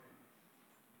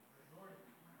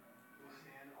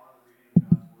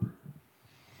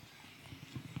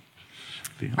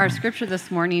be on. Our scripture this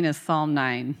morning is Psalm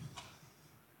 9.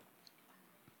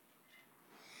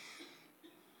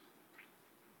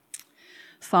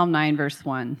 Psalm 9, verse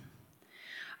 1.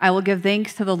 I will give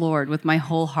thanks to the Lord with my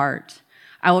whole heart.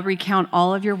 I will recount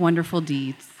all of your wonderful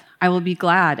deeds. I will be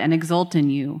glad and exult in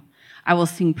you. I will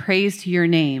sing praise to your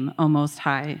name, O Most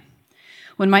High.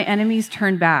 When my enemies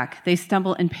turn back, they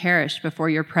stumble and perish before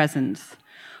your presence.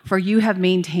 For you have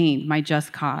maintained my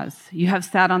just cause. You have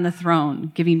sat on the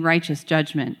throne, giving righteous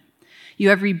judgment. You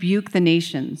have rebuked the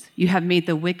nations. You have made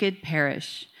the wicked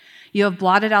perish. You have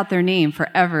blotted out their name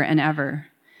forever and ever.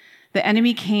 The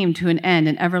enemy came to an end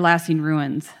in everlasting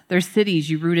ruins. Their cities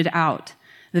you rooted out.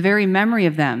 The very memory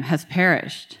of them has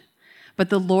perished. But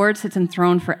the Lord sits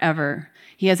enthroned forever.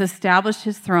 He has established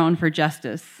his throne for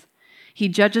justice. He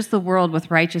judges the world with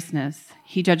righteousness.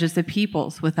 He judges the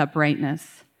peoples with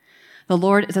uprightness. The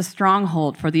Lord is a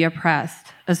stronghold for the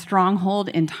oppressed, a stronghold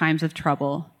in times of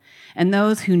trouble. And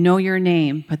those who know your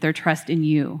name put their trust in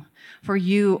you. For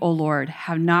you, O Lord,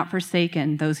 have not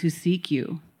forsaken those who seek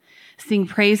you. Sing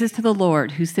praises to the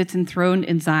Lord who sits enthroned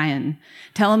in Zion.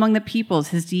 Tell among the peoples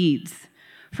his deeds.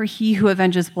 For he who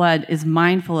avenges blood is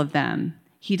mindful of them.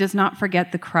 He does not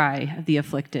forget the cry of the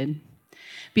afflicted.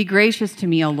 Be gracious to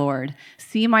me, O Lord.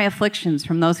 See my afflictions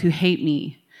from those who hate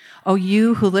me. O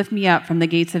you who lift me up from the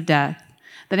gates of death,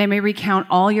 that I may recount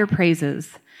all your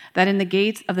praises, that in the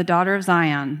gates of the daughter of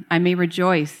Zion I may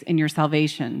rejoice in your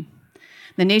salvation.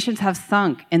 The nations have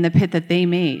sunk in the pit that they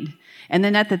made, and the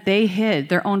net that they hid,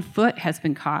 their own foot has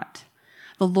been caught.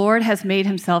 The Lord has made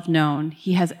himself known.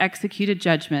 He has executed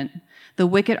judgment. The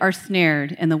wicked are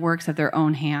snared in the works of their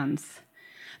own hands.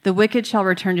 The wicked shall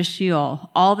return to Sheol,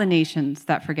 all the nations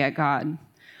that forget God.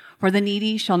 For the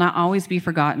needy shall not always be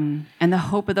forgotten, and the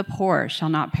hope of the poor shall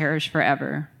not perish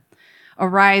forever.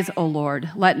 Arise, O Lord,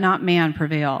 let not man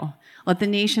prevail. Let the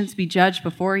nations be judged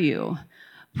before you.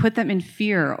 Put them in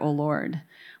fear, O Lord.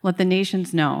 Let the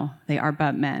nations know they are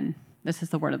but men. This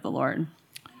is the word of the Lord.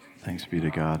 Thanks be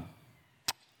to God.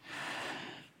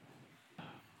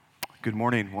 Good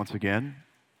morning once again.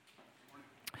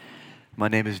 My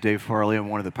name is Dave Farley. I'm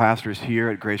one of the pastors here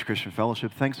at Grace Christian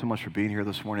Fellowship. Thanks so much for being here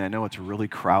this morning. I know it's really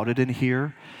crowded in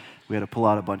here. We had to pull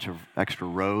out a bunch of extra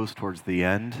rows towards the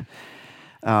end.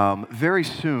 Very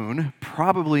soon,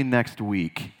 probably next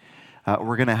week,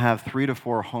 we're going to have 3 to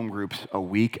 4 home groups a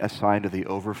week assigned to the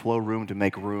overflow room to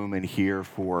make room in here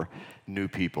for new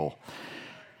people.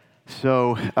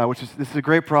 So, this is a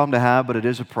great problem to have, but it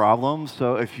is a problem.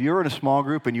 So if you're in a small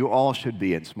group, and you all should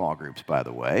be in small groups, by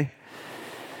the way,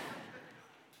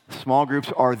 small groups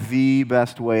are the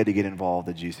best way to get involved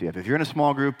at GCF. If you're in a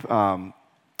small group,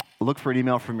 look for an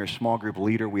email from your small group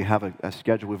leader. We have a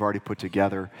schedule we've already put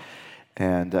together.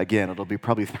 And again, it'll be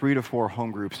probably 3 to 4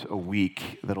 home groups a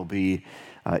week that'll be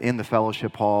in the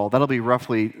fellowship hall.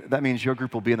 That means your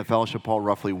group will be in the fellowship hall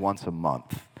roughly once a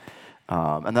month.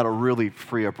 And that'll really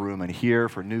free up room in here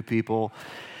for new people.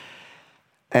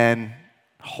 And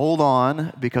hold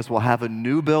on, because we'll have a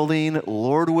new building,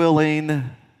 Lord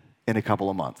willing, in a couple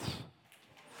of months.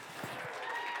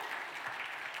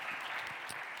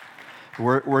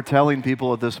 We're telling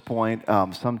people at this point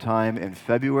sometime in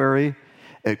February.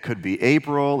 It could be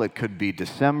April, it could be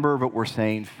December, but we're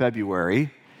saying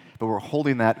February. But we're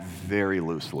holding that very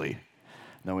loosely,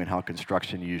 knowing how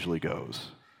construction usually goes.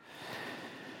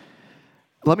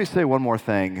 Let me say one more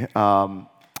thing. I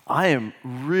am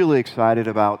really excited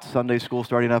about Sunday school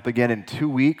starting up again in 2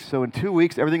 weeks. So in 2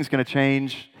 weeks, everything's going to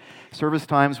change. Service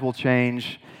times will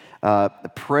change.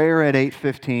 Prayer at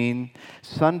 8:15,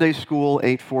 Sunday school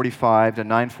 8:45 to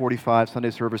 9:45,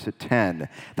 Sunday service at 10.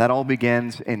 That all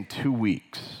begins in 2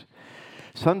 weeks.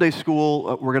 Sunday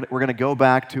school, we're going to go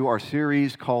back to our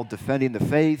series called Defending the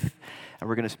Faith, and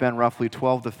we're going to spend roughly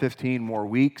 12 to 15 more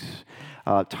weeks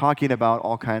talking about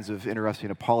all kinds of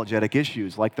interesting apologetic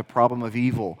issues like the problem of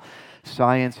evil,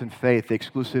 science and faith, the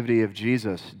exclusivity of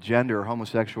Jesus, gender,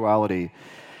 homosexuality.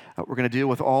 We're going to deal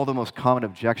with all the most common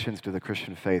objections to the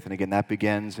Christian faith. And again, that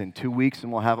begins in 2 weeks.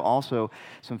 And we'll have also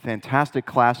some fantastic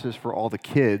classes for all the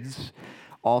kids,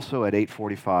 also at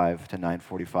 8:45 to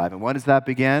 9:45. And when does that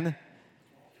begin?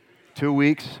 2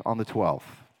 weeks on the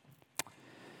 12th.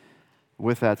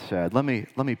 With that said, let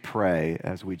me pray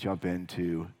as we jump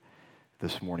into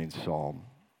this morning's psalm.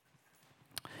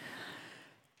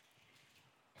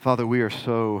 Father, we are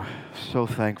so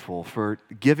thankful for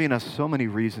giving us so many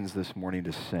reasons this morning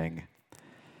to sing.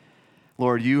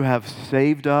 Lord, you have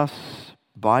saved us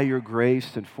by your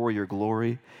grace and for your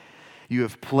glory. You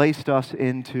have placed us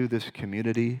into this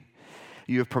community.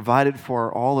 You have provided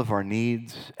for all of our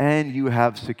needs, and you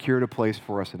have secured a place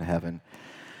for us in heaven.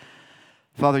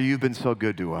 Father, you've been so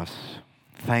good to us.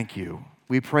 Thank you.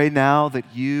 We pray now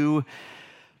that you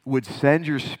would send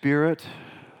your Spirit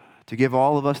to give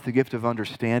all of us the gift of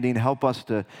understanding. Help us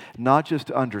to not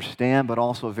just understand, but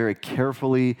also very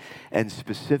carefully and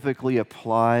specifically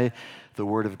apply the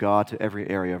Word of God to every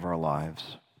area of our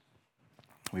lives.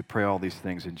 We pray all these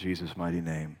things in Jesus' mighty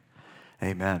name.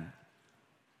 Amen.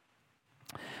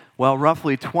 Well,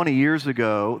 roughly 20 years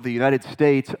ago, the United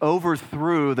States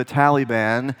overthrew the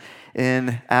Taliban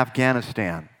in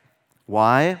Afghanistan.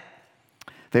 Why?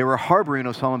 They were harboring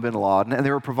Osama bin Laden, and they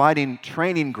were providing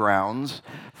training grounds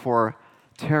for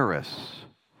terrorists.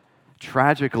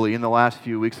 Tragically, in the last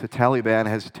few weeks, the Taliban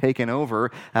has taken over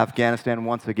Afghanistan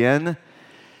once again,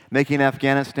 making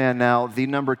Afghanistan now the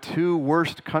number 2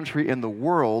 worst country in the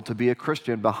world to be a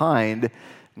Christian, behind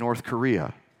North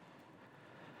Korea.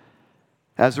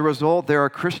 As a result, there are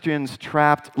Christians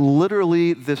trapped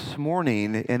literally this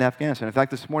morning in Afghanistan. In fact,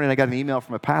 this morning I got an email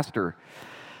from a pastor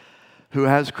who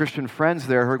has Christian friends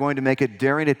there who are going to make a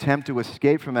daring attempt to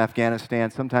escape from Afghanistan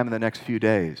sometime in the next few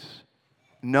days,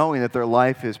 knowing that their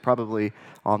life is probably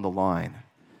on the line.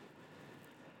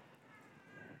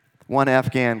 One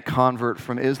Afghan convert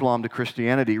from Islam to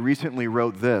Christianity recently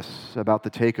wrote this about the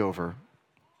takeover.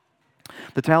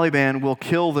 The Taliban will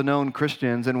kill the known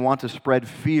Christians and want to spread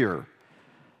fear.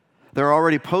 There are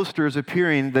already posters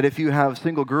appearing that if you have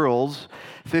single girls,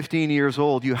 15 years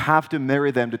old, you have to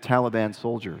marry them to Taliban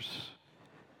soldiers.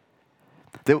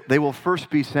 They will first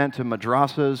be sent to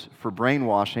madrasas for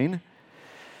brainwashing.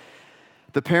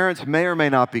 The parents may or may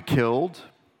not be killed.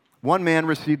 One man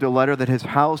received a letter that his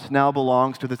house now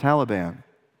belongs to the Taliban.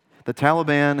 The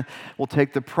Taliban will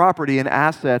take the property and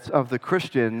assets of the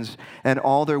Christians, and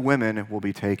all their women will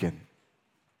be taken.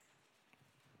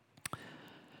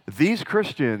 These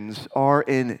Christians are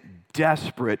in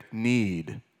desperate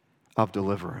need of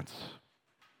deliverance.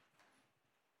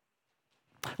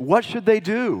 What should they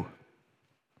do?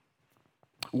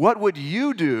 What would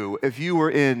you do if you were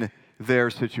in their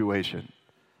situation?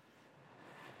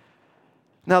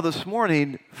 Now, this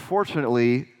morning,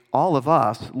 fortunately, all of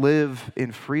us live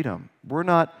in freedom. We're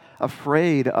not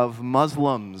afraid of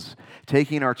Muslims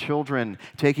taking our children,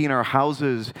 taking our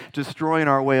houses, destroying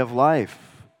our way of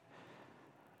life.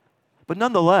 But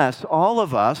nonetheless, all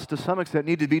of us, to some extent,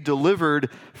 need to be delivered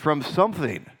from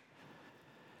something.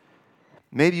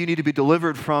 Maybe you need to be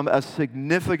delivered from a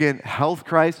significant health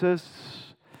crisis,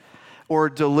 or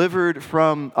delivered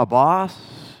from a boss,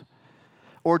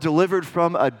 or delivered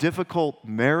from a difficult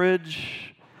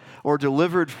marriage, or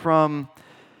delivered from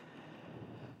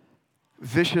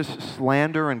vicious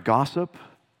slander and gossip.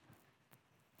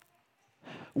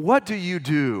 What do you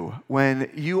do when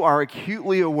you are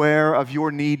acutely aware of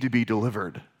your need to be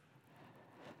delivered?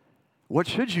 What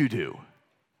should you do?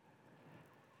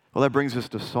 Well, that brings us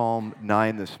to Psalm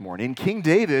 9 this morning. King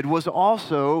David was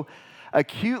also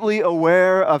acutely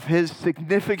aware of his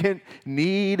significant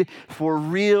need for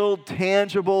real,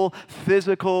 tangible,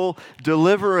 physical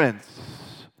deliverance.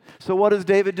 So what does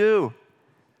David do?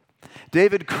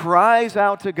 David cries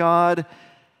out to God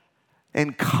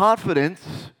in confidence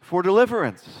for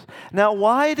deliverance. Now,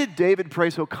 why did David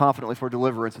pray so confidently for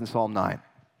deliverance in Psalm 9?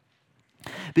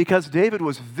 Because David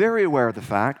was very aware of the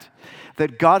fact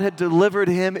that God had delivered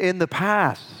him in the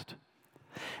past.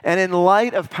 And in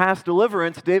light of past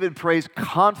deliverance, David prays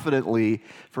confidently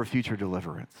for future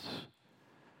deliverance.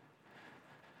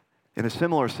 In a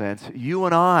similar sense, you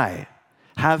and I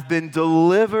have been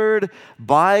delivered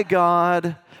by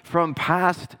God from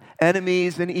past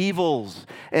enemies and evils.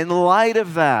 In light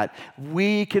of that,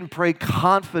 we can pray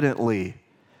confidently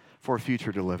for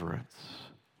future deliverance.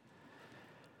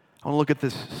 I want to look at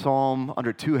this psalm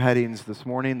under 2 headings this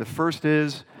morning. The first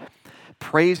is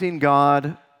praising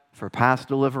God for past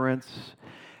deliverance,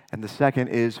 and the second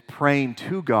is praying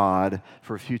to God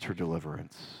for future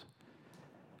deliverance.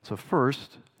 So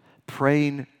first,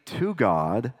 praying to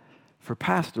God for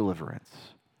past deliverance.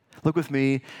 Look with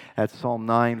me at Psalm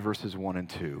 9, verses 1 and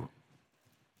 2.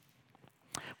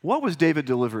 What was David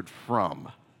delivered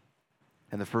from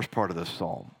in the first part of this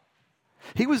psalm?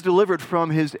 He was delivered from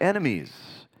his enemies.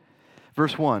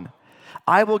 Verse 1,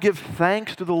 I will give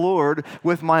thanks to the Lord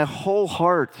with my whole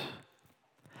heart.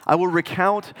 I will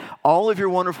recount all of your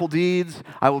wonderful deeds.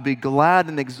 I will be glad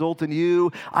and exult in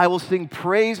you. I will sing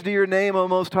praise to your name, O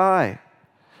Most High.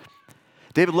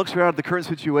 David looks around at the current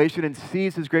situation and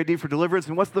sees his great need for deliverance.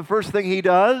 And what's the first thing he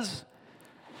does?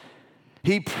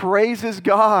 He praises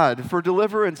God for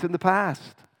deliverance in the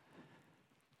past.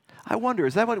 I wonder,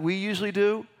 is that what we usually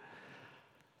do?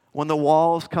 When the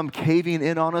walls come caving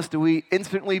in on us, do we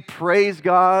instantly praise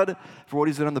God for what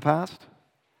he's done in the past?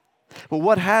 Well,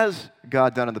 what has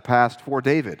God done in the past for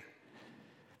David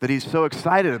that he's so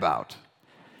excited about?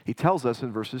 He tells us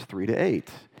in verses 3 to 8.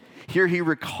 Here he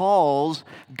recalls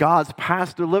God's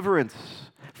past deliverance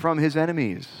from his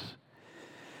enemies.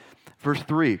 Verse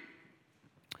 3,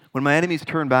 when my enemies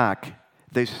turn back,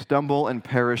 they stumble and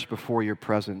perish before your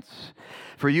presence.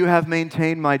 For you have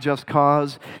maintained my just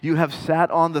cause. You have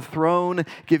sat on the throne,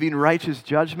 giving righteous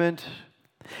judgment.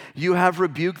 You have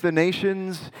rebuked the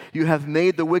nations. You have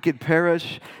made the wicked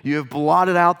perish. You have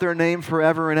blotted out their name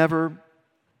forever and ever.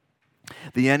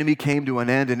 The enemy came to an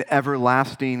end in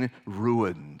everlasting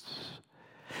ruins.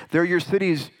 They're your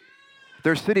cities.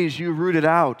 They're cities you rooted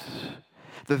out.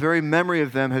 The very memory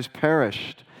of them has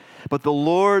perished. But the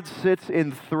Lord sits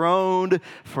enthroned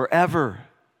forever.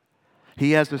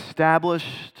 He has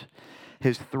established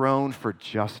his throne for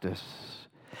justice.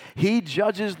 He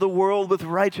judges the world with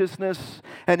righteousness,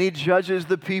 and he judges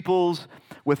the peoples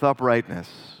with uprightness.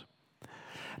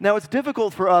 Now, it's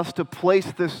difficult for us to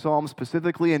place this psalm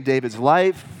specifically in David's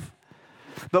life,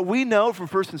 but we know from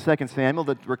 1 and 2 Samuel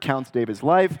that recounts David's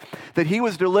life that he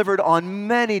was delivered on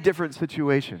many different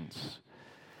situations.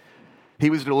 He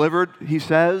was delivered, he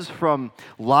says, from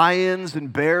lions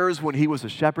and bears when he was a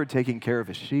shepherd taking care of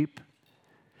his sheep.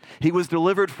 He was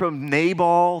delivered from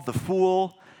Nabal, the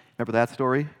fool. Remember that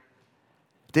story?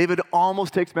 David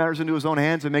almost takes matters into his own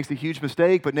hands and makes a huge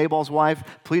mistake, but Nabal's wife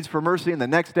pleads for mercy, and the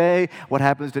next day, what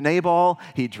happens to Nabal?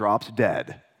 He drops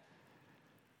dead.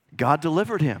 God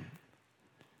delivered him.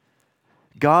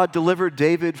 God delivered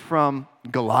David from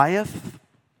Goliath,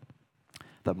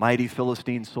 the mighty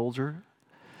Philistine soldier.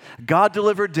 God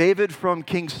delivered David from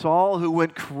King Saul, who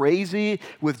went crazy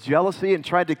with jealousy and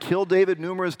tried to kill David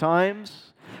numerous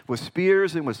times with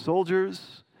spears and with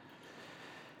soldiers.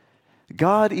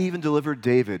 God even delivered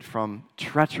David from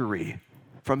treachery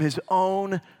from his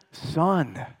own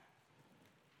son,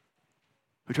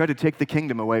 who tried to take the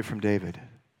kingdom away from David.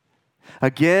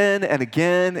 Again and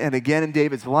again and again in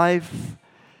David's life,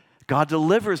 God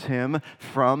delivers him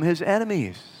from his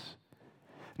enemies.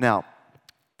 Now,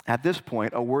 at this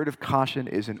point, a word of caution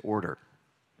is in order.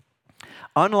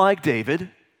 Unlike David,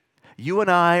 you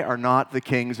and I are not the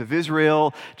kings of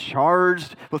Israel,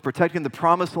 charged with protecting the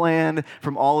promised land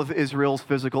from all of Israel's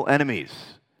physical enemies.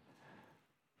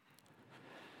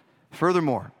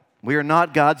 Furthermore, we are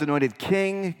not God's anointed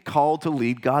king called to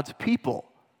lead God's people.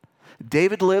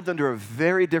 David lived under a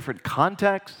very different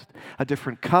context, a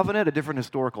different covenant, a different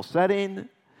historical setting.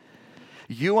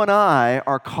 You and I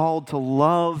are called to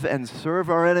love and serve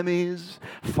our enemies,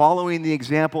 following the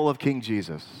example of King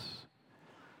Jesus.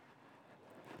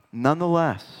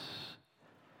 Nonetheless,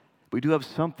 we do have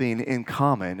something in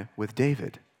common with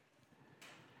David.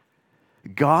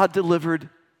 God delivered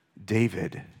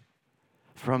David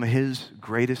from his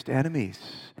greatest enemies.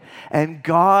 And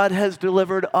God has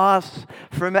delivered us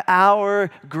from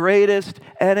our greatest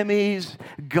enemies.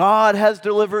 God has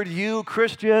delivered you,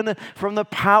 Christian, from the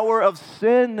power of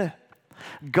sin.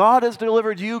 God has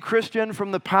delivered you, Christian,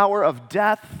 from the power of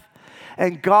death.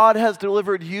 And God has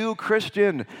delivered you,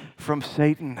 Christian, from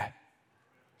Satan.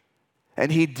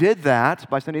 And he did that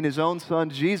by sending his own son,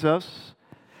 Jesus,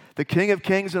 the King of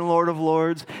Kings and Lord of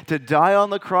Lords, to die on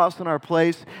the cross in our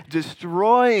place,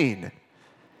 destroying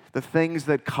the things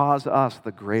that cause us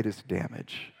the greatest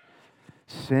damage: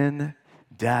 sin,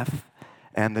 death,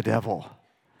 and the devil.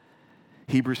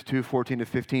 Hebrews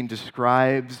 2:14-15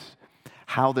 describes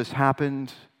how this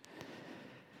happened.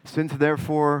 Since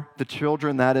therefore the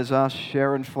children, that is us,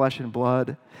 share in flesh and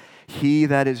blood, he,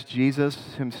 that is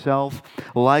Jesus himself,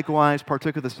 likewise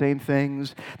partook of the same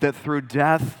things, that through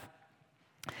death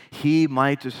he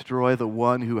might destroy the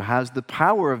one who has the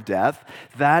power of death,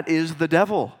 that is the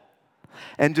devil,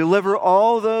 and deliver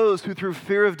all those who through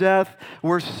fear of death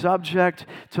were subject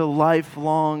to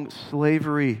lifelong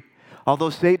slavery. Although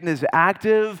Satan is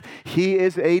active, he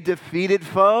is a defeated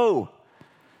foe.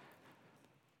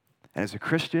 And as a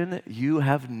Christian, you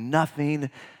have nothing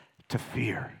to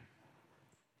fear.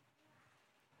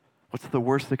 What's the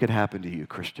worst that could happen to you,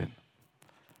 Christian?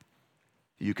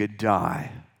 You could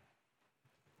die.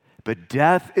 But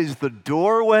death is the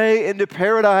doorway into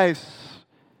paradise.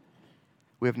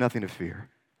 We have nothing to fear.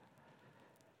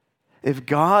 If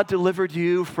God delivered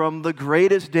you from the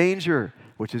greatest danger,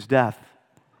 which is death,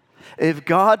 if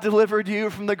God delivered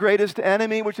you from the greatest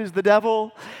enemy, which is the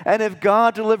devil, and if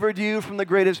God delivered you from the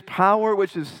greatest power,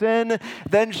 which is sin,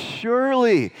 then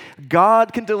surely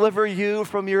God can deliver you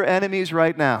from your enemies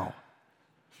right now.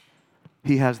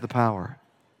 He has the power.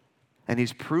 And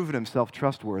he's proven himself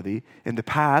trustworthy in the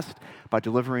past by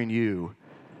delivering you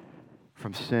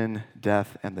from sin,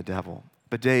 death, and the devil.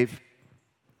 But Dave,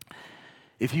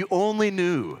 if you only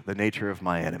knew the nature of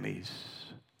my enemies,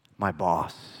 my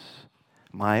boss,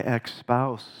 my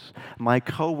ex-spouse, my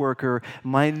coworker,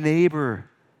 my neighbor,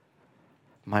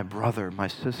 my brother, my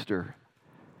sister,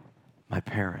 my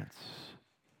parents.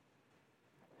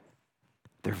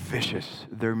 They're vicious,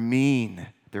 they're mean,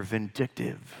 they're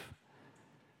vindictive.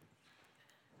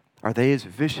 Are they as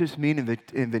vicious, mean,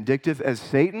 and vindictive as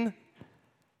Satan?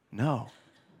 No.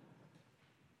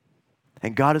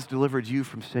 And God has delivered you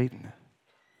from Satan.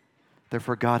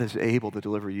 Therefore, God is able to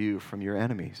deliver you from your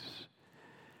enemies.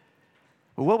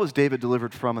 Well, what was David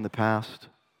delivered from in the past?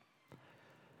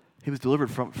 He was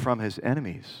delivered from his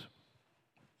enemies.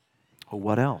 Well,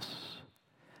 what else?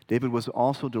 David was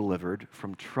also delivered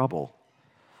from trouble.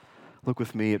 Look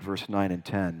with me at verse 9 and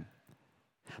 10.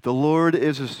 The Lord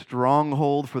is a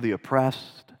stronghold for the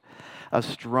oppressed, a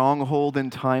stronghold in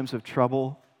times of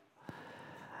trouble.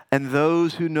 And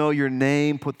those who know your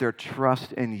name put their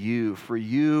trust in you. For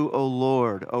you, O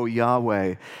Lord, O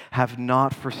Yahweh, have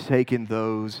not forsaken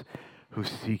those who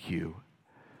seek you.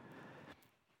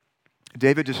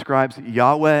 David describes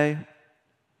Yahweh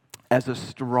as a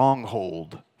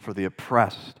stronghold for the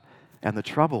oppressed and the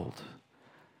troubled.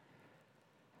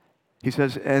 He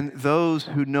says, and those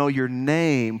who know your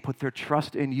name put their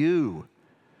trust in you.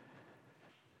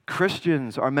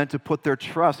 Christians are meant to put their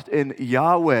trust in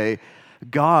Yahweh,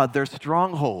 God, their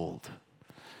stronghold,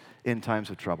 in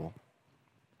times of trouble.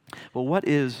 Well, what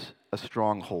is a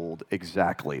stronghold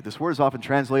exactly? This word is often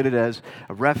translated as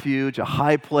a refuge, a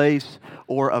high place,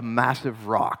 or a massive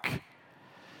rock.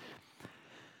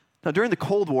 Now, during the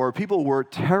Cold War, people were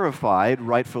terrified,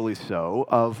 rightfully so,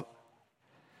 of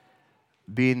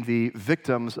being the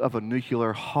victims of a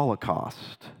nuclear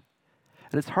holocaust.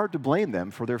 And it's hard to blame them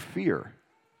for their fear.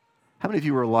 How many of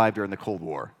you were alive during the Cold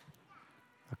War?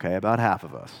 Okay, about half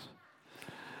of us.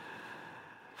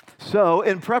 So,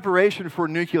 in preparation for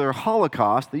nuclear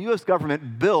holocaust, the U.S.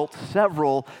 government built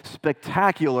several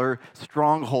spectacular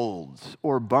strongholds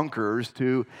or bunkers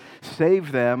to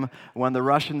save them when the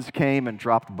Russians came and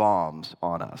dropped bombs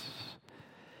on us.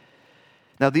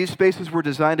 Now, these spaces were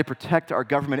designed to protect our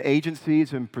government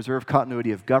agencies and preserve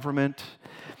continuity of government.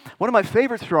 One of my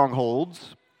favorite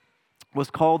strongholds was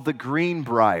called the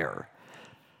Greenbrier.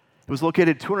 It was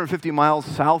located 250 miles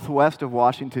southwest of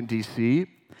Washington, D.C.,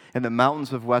 in the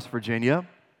mountains of West Virginia.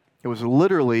 It was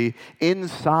literally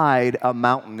inside a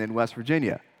mountain in West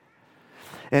Virginia.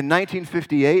 In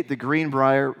 1958, the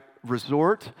Greenbrier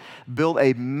Resort built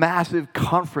a massive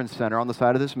conference center on the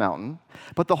side of this mountain,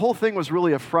 but the whole thing was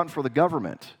really a front for the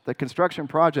government. The construction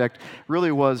project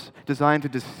really was designed to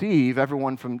deceive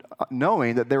everyone from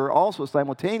knowing that they were also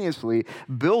simultaneously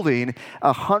building a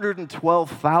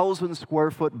 112,000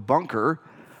 square foot bunker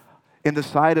in the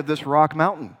side of this rock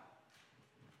mountain.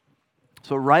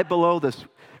 So right below this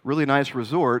really nice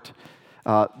resort,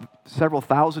 several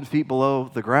thousand feet below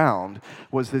the ground,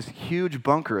 was this huge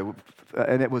bunker.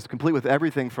 And it was complete with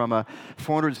everything from a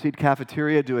 400-seat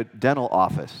cafeteria to a dental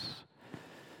office.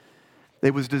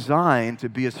 It was designed to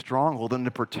be a stronghold and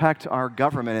to protect our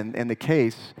government in the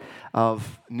case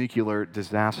of nuclear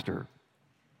disaster.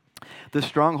 This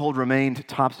stronghold remained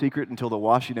top secret until the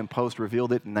Washington Post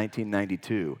revealed it in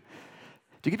 1992.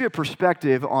 To give you a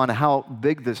perspective on how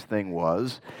big this thing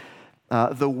was,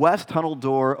 the West Tunnel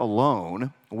door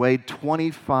alone weighed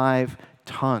 25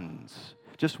 tons,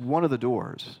 just one of the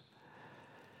doors.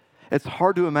 It's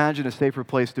hard to imagine a safer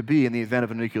place to be in the event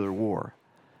of a nuclear war.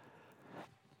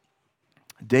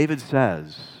 David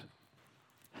says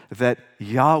that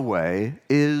Yahweh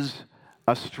is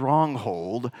a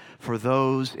stronghold for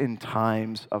those in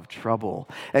times of trouble.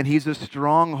 And he's a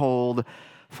stronghold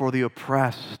for the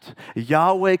oppressed.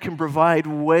 Yahweh can provide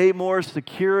way more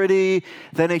security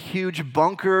than a huge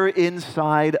bunker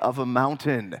inside of a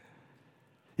mountain.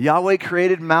 Yahweh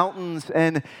created mountains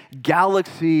and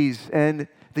galaxies and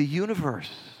the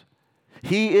universe.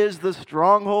 He is the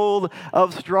stronghold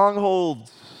of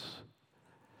strongholds.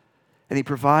 And he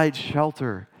provides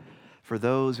shelter for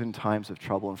those in times of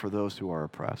trouble and for those who are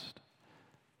oppressed.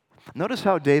 Notice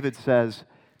how David says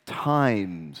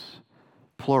times,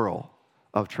 plural,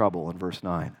 of trouble in verse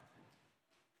 9.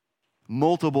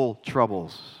 Multiple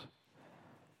troubles.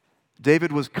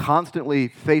 David was constantly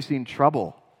facing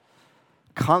trouble,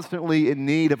 constantly in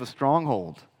need of a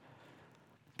stronghold,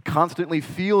 constantly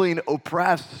feeling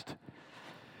oppressed.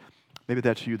 Maybe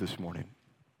that's you this morning.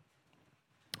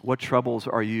 What troubles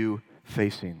are you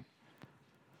facing?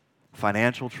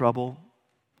 Financial trouble,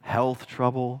 health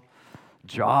trouble,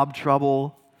 job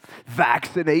trouble,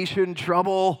 vaccination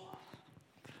trouble,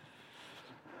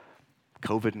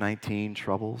 COVID-19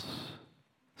 troubles,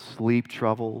 sleep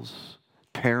troubles,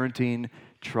 parenting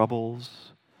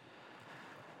troubles.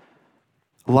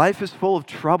 Life is full of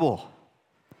trouble.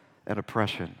 and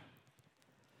oppression.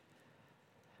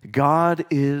 God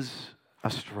is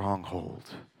a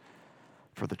stronghold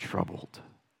for the troubled.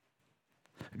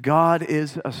 God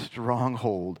is a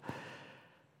stronghold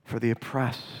for the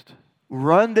oppressed.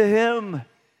 Run to Him.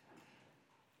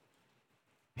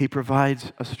 He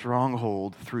provides a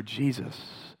stronghold through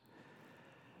Jesus.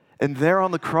 And there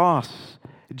on the cross,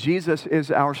 Jesus is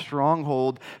our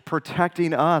stronghold,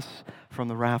 protecting us from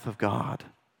the wrath of God,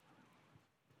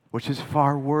 which is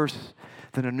far worse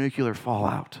than a nuclear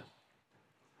fallout.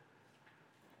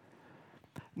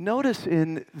 Notice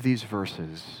in these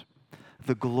verses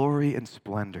the glory and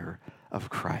splendor of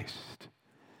Christ.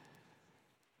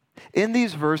 In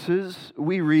these verses,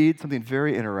 we read something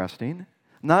very interesting.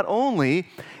 Not only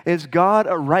is God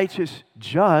a righteous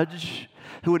judge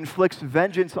who inflicts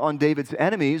vengeance on David's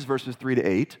enemies, verses 3 to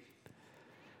 8,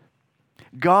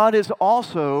 God is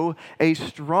also a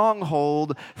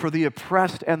stronghold for the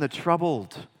oppressed and the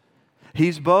troubled.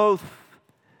 He's both.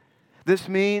 This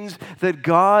means that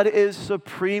God is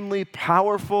supremely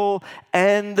powerful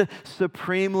and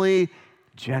supremely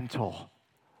gentle.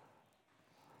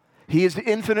 He is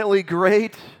infinitely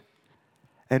great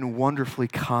and wonderfully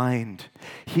kind.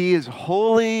 He is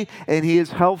holy and He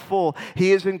is helpful.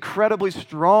 He is incredibly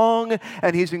strong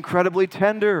and He's incredibly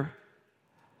tender.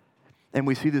 And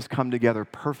we see this come together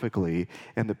perfectly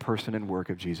in the person and work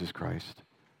of Jesus Christ.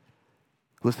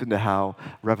 Listen to how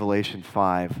Revelation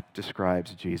 5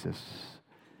 describes Jesus.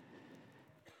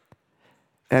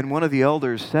 And one of the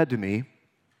elders said to me,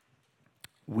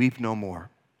 "Weep no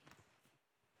more.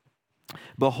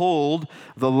 Behold,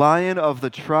 the Lion of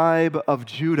the tribe of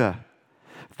Judah,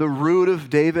 the Root of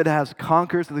David, has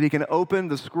conquered so that He can open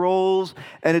the scrolls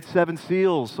and its 7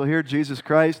 seals." So here Jesus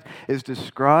Christ is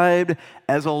described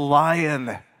as a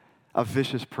lion, a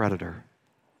vicious predator.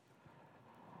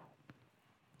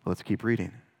 Let's keep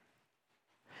reading.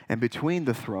 "And between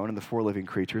the throne and the 4 living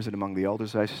creatures and among the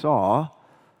elders I saw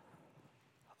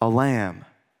a lamb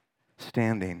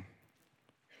standing,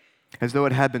 as though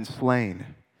it had been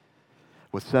slain,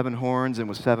 with 7 horns and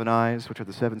with 7 eyes, which are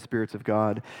the 7 spirits of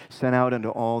God, sent out into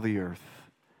all the earth."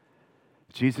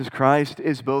 Jesus Christ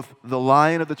is both the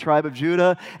Lion of the tribe of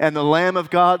Judah and the Lamb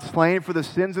of God slain for the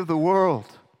sins of the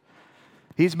world.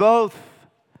 He's both.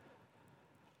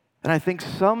 And I think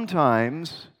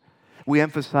sometimes we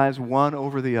emphasize one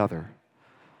over the other.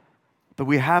 But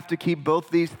we have to keep both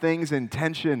these things in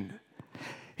tension.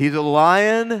 He's a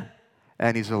lion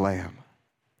and He's a lamb.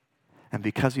 And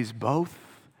because He's both,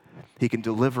 He can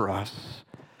deliver us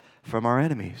from our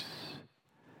enemies.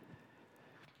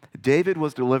 David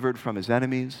was delivered from his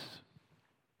enemies.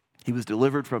 He was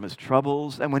delivered from his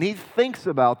troubles. And when he thinks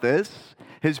about this,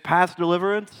 his past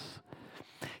deliverance,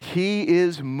 he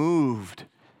is moved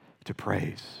to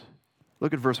praise.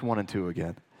 Look at verse 1 and 2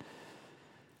 again.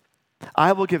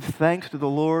 "I will give thanks to the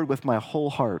Lord with my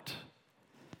whole heart.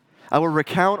 I will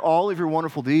recount all of your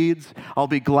wonderful deeds. I'll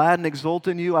be glad and exult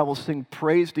in you. I will sing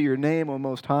praise to your name, O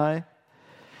Most High."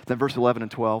 Then verse 11 and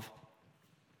 12.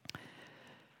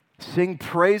 "Sing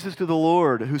praises to the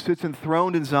Lord who sits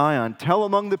enthroned in Zion. Tell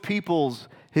among the peoples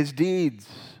His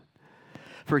deeds.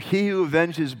 For He who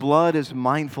avenges blood is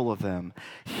mindful of them.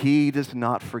 He does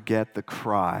not forget the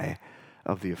cry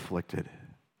of the afflicted."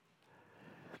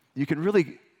 You can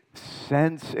really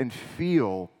sense and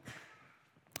feel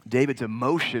David's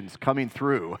emotions coming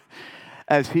through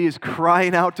as he is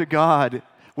crying out to God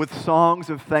with songs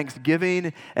of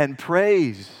thanksgiving and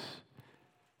praise.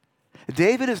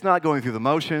 David is not going through the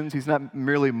motions. He's not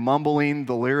merely mumbling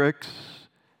the lyrics.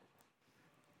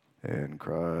 "In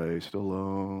Christ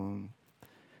alone,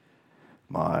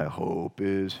 my hope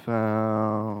is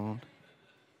found."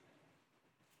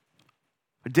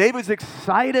 David's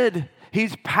excited.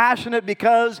 He's passionate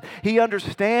because he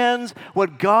understands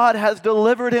what God has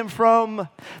delivered him from.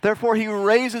 Therefore, he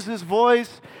raises his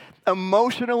voice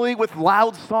emotionally with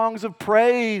loud songs of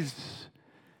praise.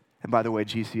 And by the way,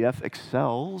 GCF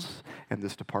excels in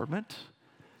this department.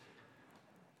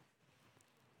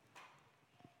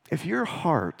 If your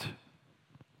heart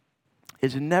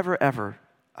is never, ever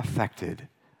affected,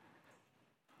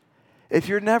 if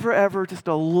you're never, ever just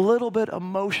a little bit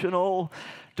emotional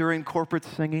during corporate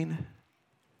singing,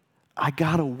 I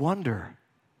gotta wonder,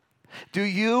 do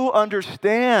you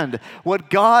understand what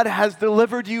God has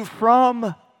delivered you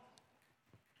from?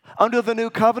 Under the new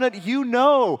covenant, you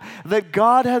know that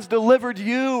God has delivered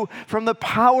you from the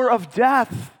power of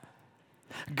death.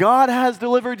 God has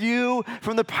delivered you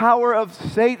from the power of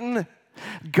Satan.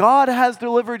 God has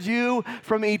delivered you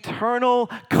from eternal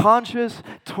conscious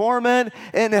torment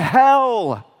in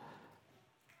hell.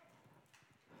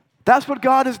 That's what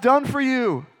God has done for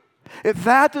you. If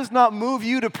that does not move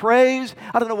you to praise,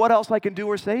 I don't know what else I can do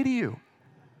or say to you.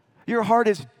 Your heart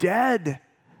is dead.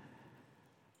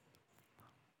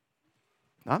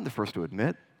 I'm the first to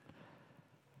admit,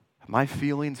 my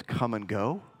feelings come and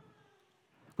go.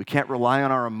 We can't rely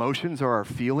on our emotions or our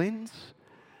feelings.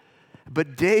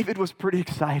 But David was pretty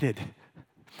excited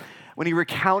when he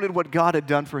recounted what God had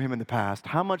done for him in the past.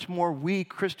 How much more we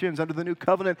Christians under the new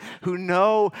covenant who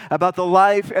know about the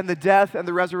life and the death and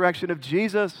the resurrection of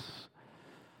Jesus.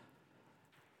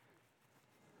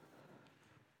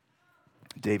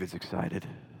 David's excited.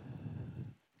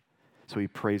 So he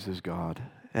praises God.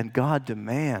 And God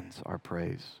demands our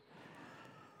praise.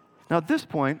 Now at this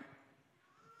point,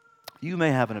 you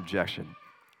may have an objection.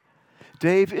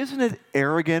 Dave, isn't it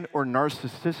arrogant or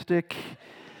narcissistic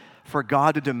for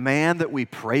God to demand that we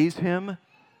praise him?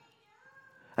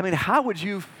 I mean, how would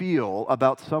you feel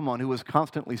about someone who was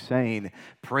constantly saying,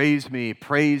 praise me,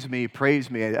 praise me, praise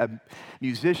me? A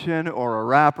musician or a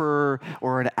rapper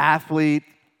or an athlete,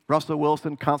 Russell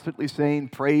Wilson, constantly saying,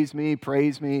 praise me,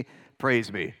 praise me,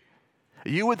 praise me.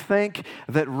 You would think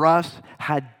that Russ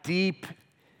had deep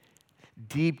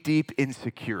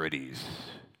insecurities,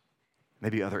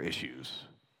 maybe other issues.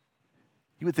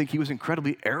 You would think he was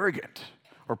incredibly arrogant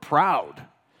or proud.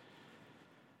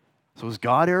 So is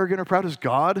God arrogant or proud? Is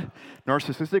God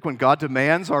narcissistic when God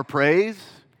demands our praise?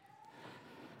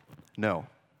 No.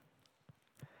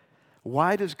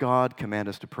 Why does God command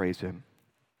us to praise him?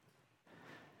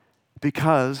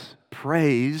 Because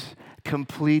praise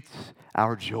completes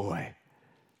our joy.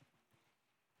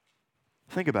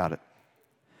 Think about it.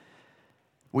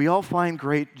 We all find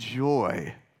great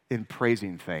joy in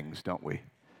praising things, don't we?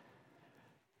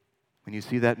 When you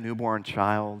see that newborn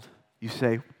child, you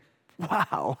say,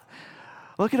 wow,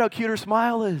 look at how cute her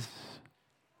smile is.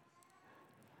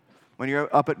 When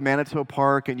you're up at Manitou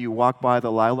Park and you walk by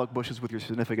the lilac bushes with your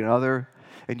significant other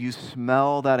and you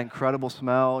smell that incredible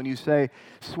smell and you say,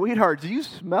 sweetheart, do you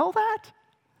smell that?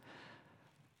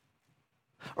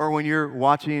 Or when you're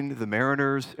watching the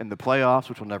Mariners in the playoffs,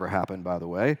 which will never happen, by the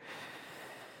way.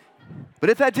 But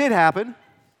if that did happen,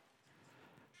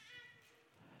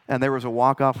 and there was a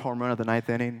walk-off home run of the ninth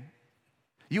inning,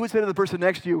 you would say to the person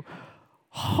next to you,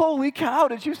 holy cow,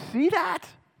 did you see that?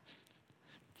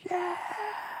 Yeah.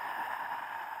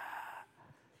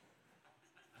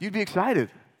 You'd be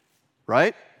excited,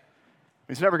 right?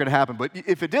 It's never going to happen, but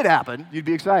if it did happen, you'd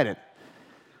be excited.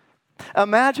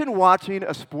 Imagine watching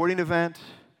a sporting event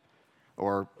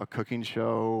or a cooking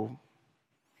show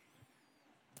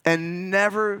and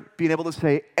never being able to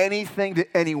say anything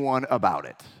to anyone about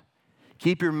it.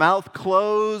 Keep your mouth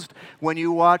closed when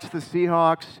you watch the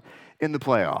Seahawks in the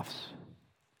playoffs.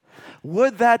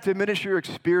 Would that diminish your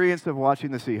experience of watching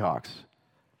the Seahawks?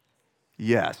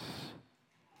 Yes.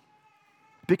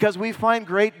 Because we find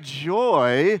great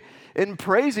joy in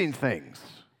praising things.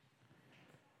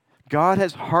 God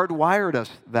has hardwired us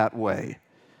that way.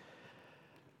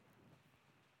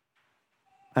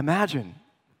 Imagine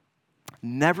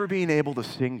never being able to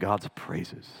sing God's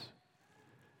praises.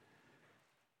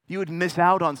 You would miss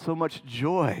out on so much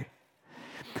joy.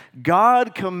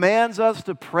 God commands us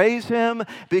to praise him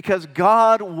because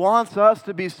God wants us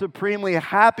to be supremely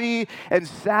happy and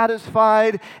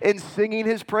satisfied in singing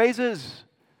his praises.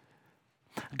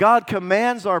 God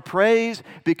commands our praise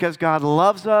because God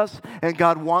loves us and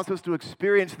God wants us to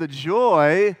experience the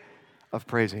joy of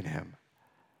praising him.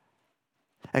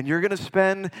 And you're going to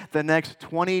spend the next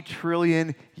 20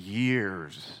 trillion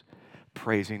years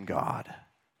praising God.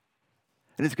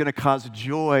 And it's going to cause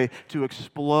joy to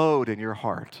explode in your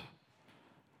heart.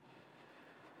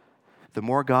 The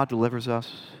more God delivers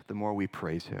us, the more we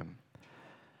praise him.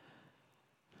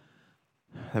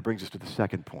 That brings us to the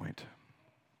second point.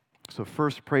 So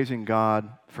first, praising God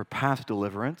for past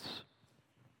deliverance.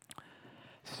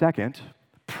 Second,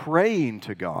 praying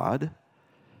to God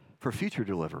for future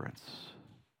deliverance.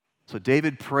 So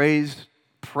David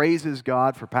praises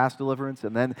God for past deliverance,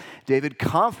 and then David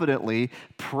confidently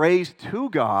prays to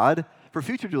God for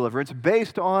future deliverance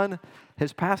based on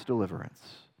his past deliverance.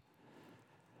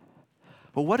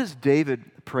 But what does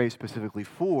David pray specifically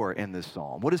for in this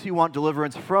psalm? What does he want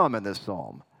deliverance from in this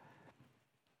psalm?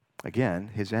 Again,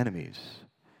 his enemies.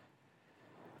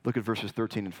 Look at verses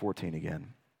 13 and 14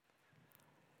 again.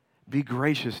 Be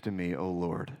gracious to me, O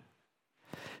Lord.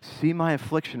 See my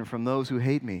affliction from those who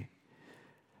hate me.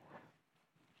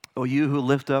 O you who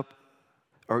lift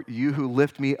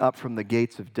me up from the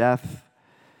gates of death,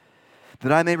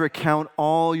 that I may recount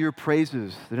all your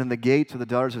praises, that in the gates of the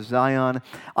daughters of Zion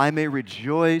I may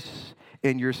rejoice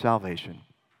in your salvation.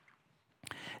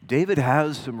 David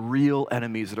has some real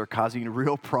enemies that are causing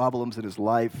real problems in his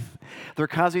life. They're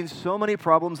causing so many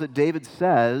problems that David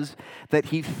says that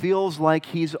he feels like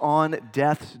he's on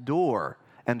death's door.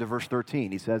 End of verse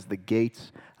 13, he says, the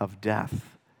gates of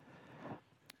death.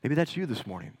 Maybe that's you this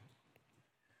morning.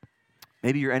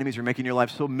 Maybe your enemies are making your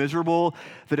life so miserable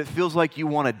that it feels like you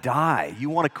want to die. You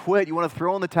want to quit. You want to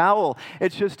throw in the towel.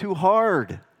 It's just too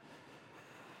hard.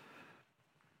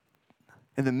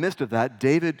 In the midst of that,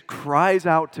 David cries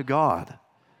out to God.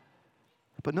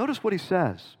 But notice what he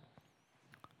says.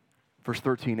 Verse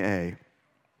 13a.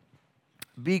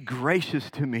 Be gracious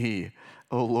to me,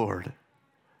 O Lord.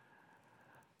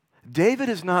 David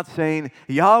is not saying,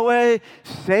 Yahweh,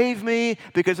 save me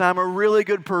because I'm a really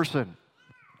good person.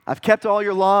 I've kept all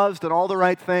your laws, done all the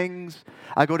right things.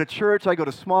 I go to church, I go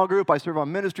to small group, I serve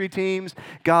on ministry teams.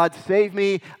 God, save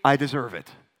me, I deserve it.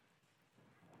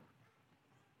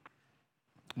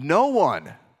 No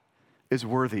one is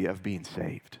worthy of being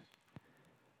saved.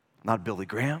 Not Billy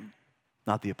Graham,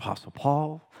 not the Apostle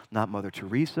Paul, not Mother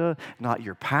Teresa, not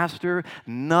your pastor.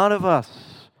 None of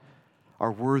us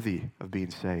are worthy of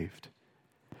being saved.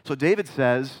 So David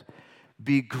says,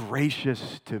 be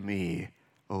gracious to me,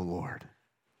 O Lord.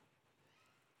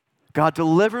 God,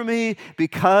 deliver me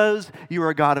because you are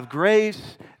a God of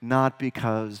grace, not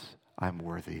because I'm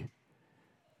worthy.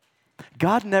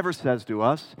 God never says to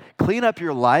us, clean up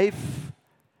your life,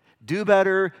 do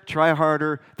better, try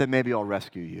harder, then maybe I'll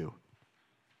rescue you.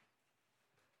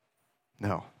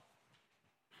 No.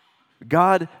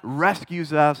 God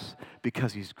rescues us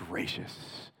because he's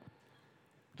gracious,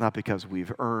 not because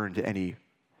we've earned any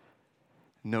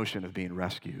notion of being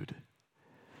rescued.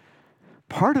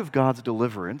 Part of God's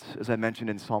deliverance, as I mentioned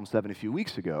in Psalm 7 a few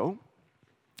weeks ago,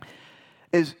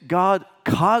 is God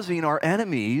causing our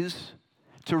enemies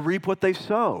to reap what they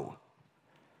sow.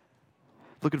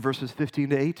 Look at verses 15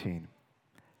 to 18.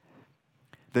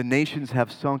 The nations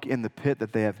have sunk in the pit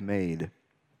that they have made.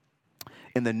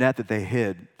 In the net that they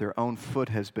hid, their own foot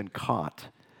has been caught.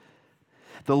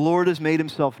 The Lord has made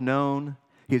himself known.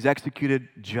 He has executed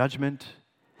judgment.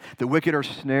 The wicked are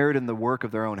snared in the work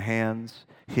of their own hands.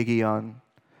 Higgaion,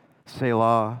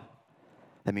 Selah.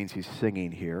 That means he's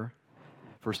singing here.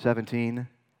 Verse 17.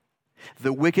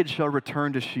 The wicked shall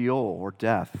return to Sheol, or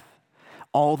death,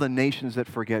 all the nations that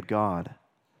forget God.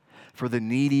 For the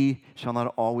needy shall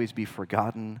not always be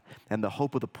forgotten, and the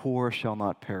hope of the poor shall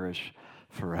not perish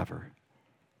forever.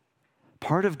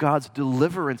 Part of God's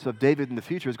deliverance of David in the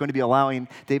future is going to be allowing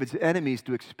David's enemies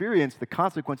to experience the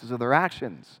consequences of their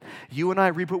actions. You and I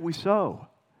reap what we sow.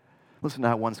 Listen to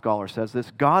how one scholar says this.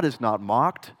 God is not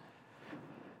mocked.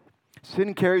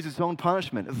 Sin carries its own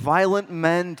punishment. Violent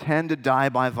men tend to die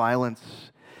by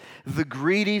violence. The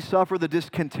greedy suffer the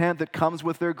discontent that comes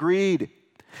with their greed.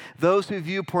 Those who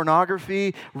view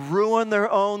pornography ruin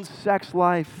their own sex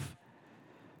life.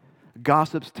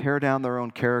 Gossips tear down their own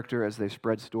character as they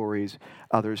spread stories.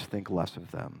 Others think less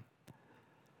of them.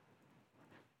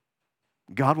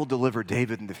 God will deliver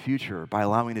David in the future by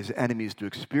allowing his enemies to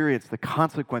experience the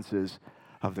consequences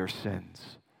of their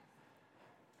sins.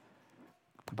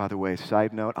 By the way,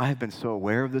 side note, I have been so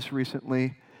aware of this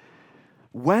recently.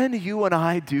 When you and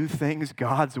I do things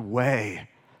God's way,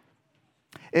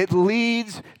 it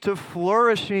leads to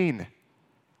flourishing.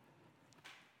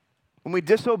 When we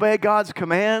disobey God's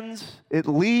commands, it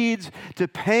leads to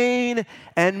pain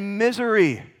and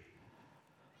misery.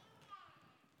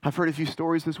 I've heard a few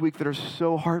stories this week that are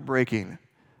so heartbreaking.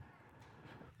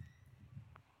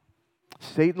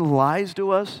 Satan lies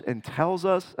to us and tells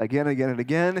us again and again and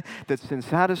again that sin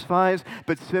satisfies,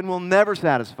 but sin will never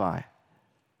satisfy.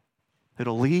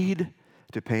 It'll lead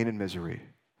to pain and misery,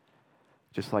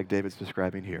 just like David's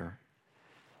describing here.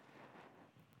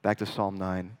 Back to Psalm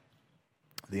 9,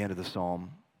 the end of the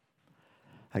psalm.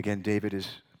 Again, David is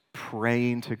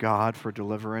praying to God for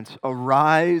deliverance.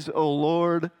 Arise, O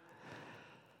Lord.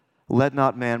 Let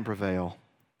not man prevail.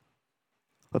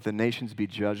 Let the nations be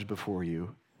judged before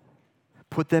you.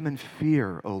 Put them in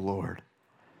fear, O Lord.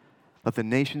 Let the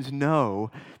nations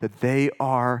know that they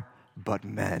are but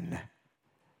men.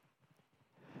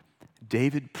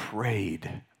 David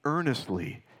prayed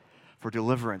earnestly for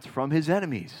deliverance from his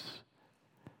enemies.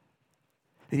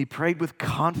 And he prayed with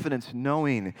confidence,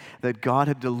 knowing that God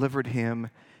had delivered him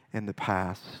in the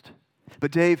past.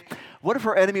 But Dave, what if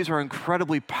our enemies are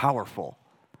incredibly powerful?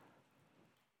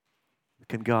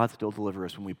 Can God still deliver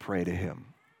us when we pray to him?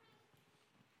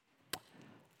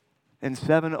 In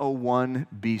 701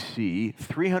 BC,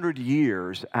 300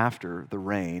 years after the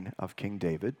reign of King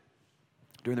David,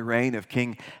 during the reign of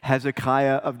King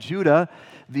Hezekiah of Judah,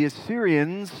 the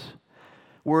Assyrians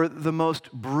were the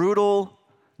most brutal,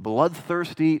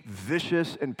 bloodthirsty,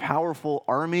 vicious, and powerful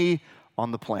army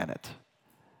on the planet.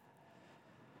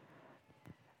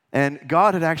 And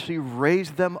God had actually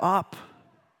raised them up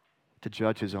to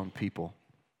judge his own people.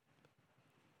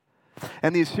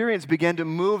 And the Assyrians began to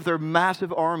move their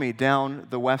massive army down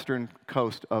the western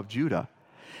coast of Judah.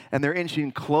 And they're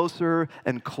inching closer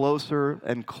and closer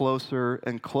and closer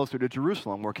and closer to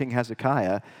Jerusalem, where King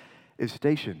Hezekiah is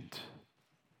stationed.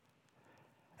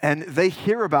 And they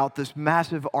hear about this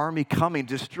massive army coming,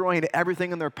 destroying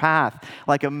everything in their path,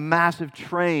 like a massive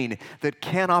train that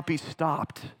cannot be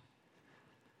stopped.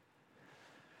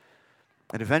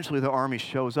 And eventually the army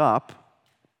shows up,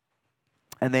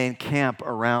 and they encamp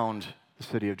around the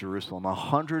city of Jerusalem.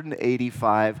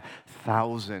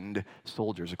 185,000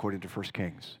 soldiers, according to 1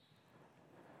 Kings.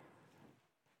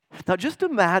 Now just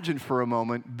imagine for a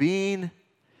moment being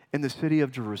in the city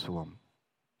of Jerusalem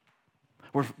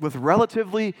with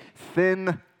relatively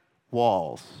thin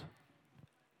walls,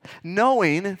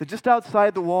 knowing that just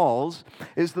outside the walls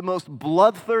is the most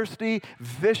bloodthirsty,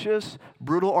 vicious,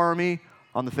 brutal army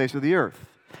on the face of the earth.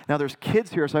 Now, there's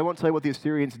kids here, so I won't tell you what the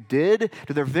Assyrians did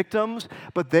to their victims,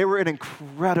 but they were an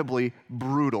incredibly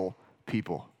brutal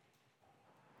people.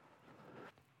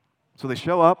 So they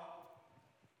show up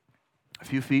a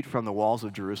few feet from the walls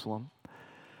of Jerusalem,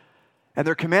 and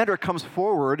their commander comes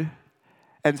forward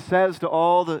and says to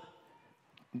all the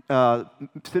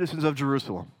citizens of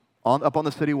Jerusalem up on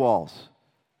the city walls,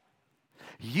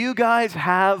 "You guys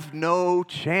have no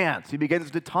chance." He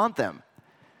begins to taunt them.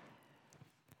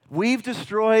 "We've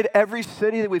destroyed every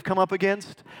city that we've come up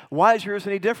against. Why is yours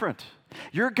any different?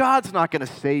 Your God's not going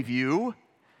to save you.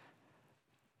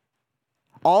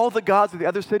 All the gods of the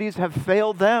other cities have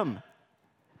failed them.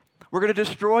 We're going to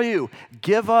destroy you.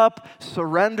 Give up,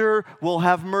 surrender, we'll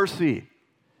have mercy.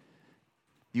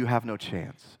 You have no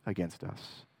chance against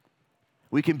us.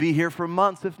 We can be here for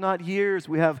months, if not years.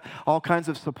 We have all kinds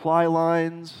of supply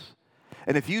lines.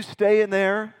 And if you stay in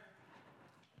there,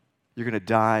 you're going to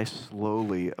die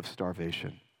slowly of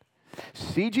starvation."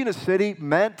 Sieging a city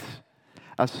meant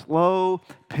a slow,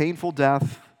 painful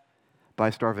death by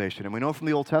starvation. And we know from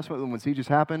the Old Testament when sieges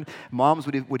happened, moms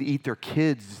would eat their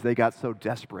kids. They got so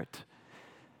desperate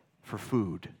for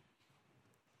food.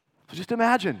 So just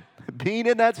imagine being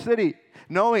in that city,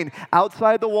 knowing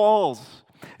outside the walls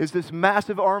is this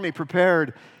massive army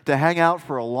prepared to hang out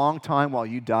for a long time while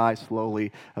you die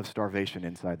slowly of starvation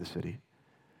inside the city.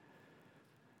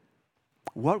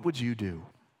 What would you do?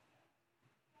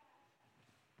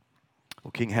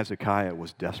 Well, King Hezekiah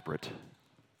was desperate.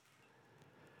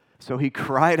 So he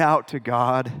cried out to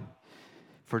God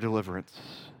for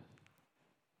deliverance.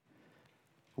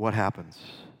 What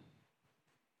happens?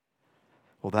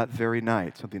 Well, that very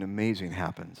night, something amazing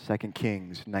happens. 2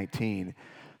 Kings 19,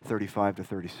 35 to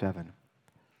 37.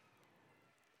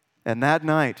 And that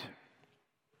night,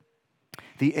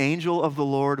 the angel of the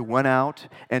Lord went out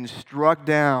and struck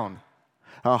down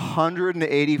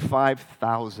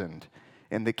 185,000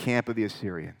 in the camp of the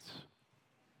Assyrians.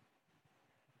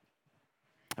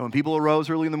 And when people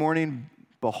arose early in the morning,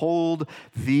 behold,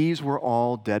 these were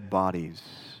all dead bodies.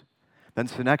 Then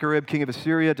Sennacherib, king of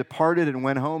Assyria, departed and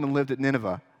went home and lived at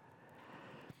Nineveh.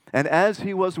 And as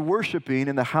he was worshiping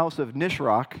in the house of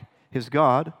Nisroch, his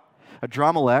god,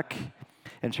 Adramelech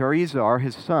and Sharezer,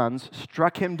 his sons,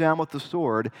 struck him down with the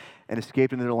sword and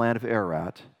escaped into the land of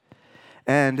Ararat.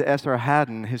 And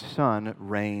Esarhaddon, his son,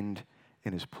 reigned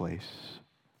in his place.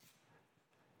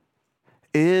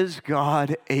 Is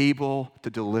God able to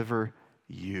deliver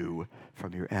you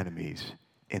from your enemies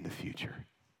in the future?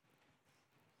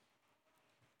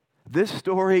 This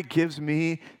story gives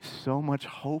me so much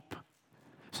hope,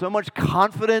 so much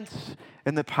confidence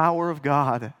in the power of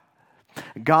God.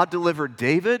 God delivered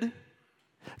David,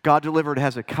 God delivered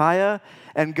Hezekiah,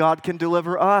 and God can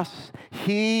deliver us.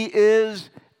 He is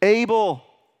able.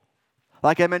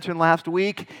 Like I mentioned last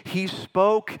week, he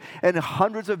spoke and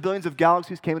hundreds of billions of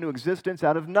galaxies came into existence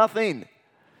out of nothing.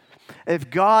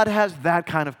 If God has that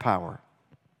kind of power,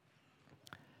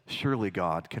 surely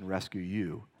God can rescue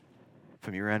you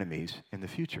from your enemies in the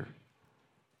future.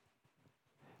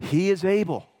 He is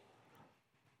able.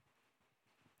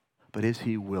 But is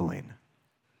he willing?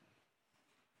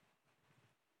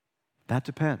 That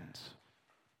depends.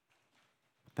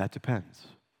 That depends.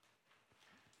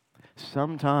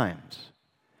 Sometimes,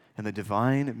 in the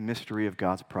divine mystery of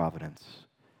God's providence,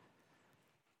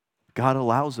 God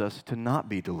allows us to not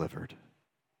be delivered.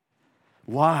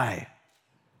 Why?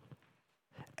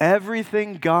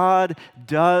 Everything God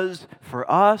does for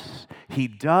us, he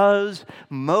does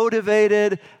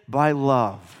motivated by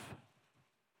love.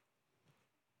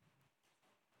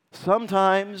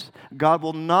 Sometimes God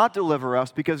will not deliver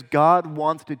us because God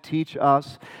wants to teach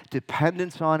us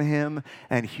dependence on Him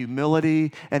and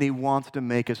humility, and He wants to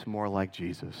make us more like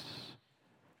Jesus.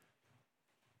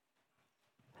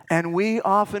 And we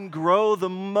often grow the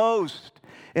most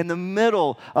in the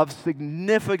middle of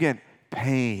significant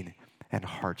pain and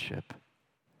hardship.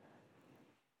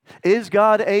 Is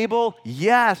God able?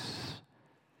 Yes.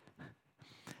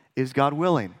 Is God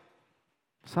willing?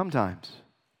 Sometimes.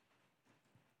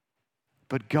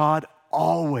 But God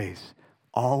always,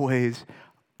 always,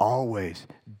 always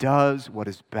does what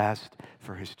is best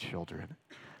for His children.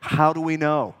 How do we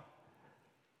know?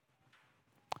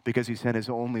 Because He sent His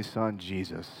only Son,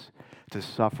 Jesus, to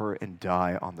suffer and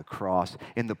die on the cross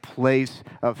in the place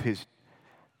of His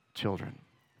children.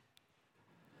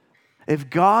 If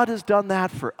God has done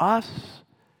that for us,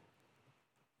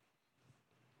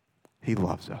 He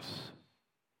loves us.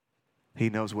 He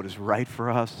knows what is right for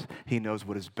us. He knows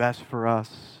what is best for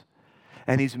us.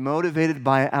 And He's motivated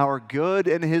by our good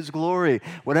and His glory.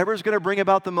 Whatever is going to bring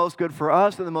about the most good for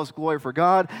us and the most glory for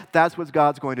God, that's what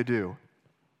God's going to do.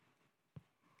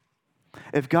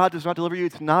 If God does not deliver you,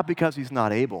 it's not because He's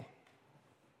not able.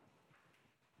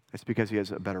 It's because He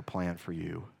has a better plan for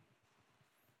you.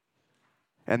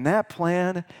 And that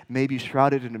plan may be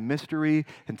shrouded in a mystery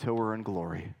until we're in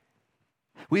glory.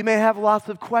 We may have lots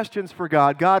of questions for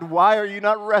God. God, why are you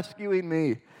not rescuing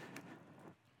me?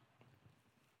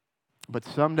 But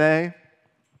someday,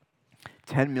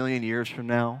 10 million years from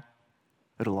now,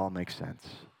 it'll all make sense.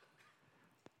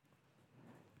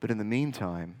 But in the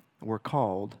meantime, we're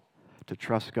called to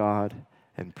trust God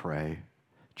and pray.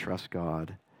 Trust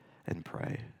God and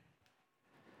pray.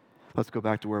 Let's go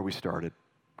back to where we started.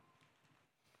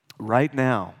 Right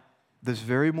now, this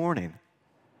very morning,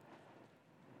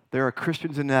 there are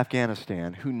Christians in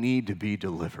Afghanistan who need to be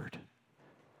delivered.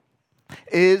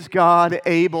 Is God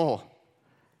able?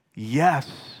 Yes.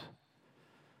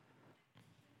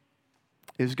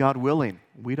 Is God willing?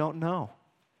 We don't know.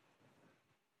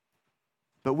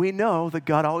 But we know that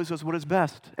God always does what is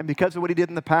best. And because of what He did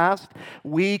in the past,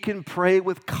 we can pray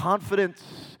with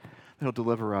confidence that He'll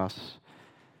deliver us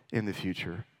in the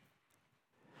future.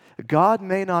 God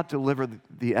may not deliver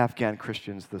the Afghan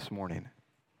Christians this morning,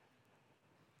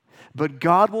 but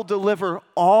God will deliver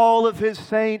all of His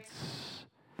saints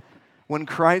when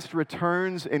Christ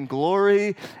returns in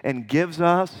glory and gives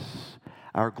us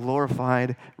our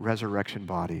glorified resurrection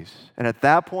bodies. And at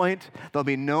that point, there'll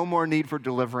be no more need for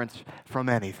deliverance from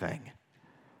anything.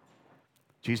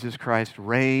 Jesus Christ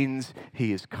reigns,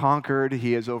 He is conquered,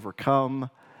 He has overcome,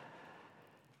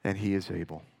 and He is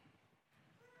able.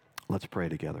 Let's pray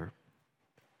together.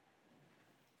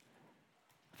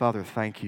 Father, thank you.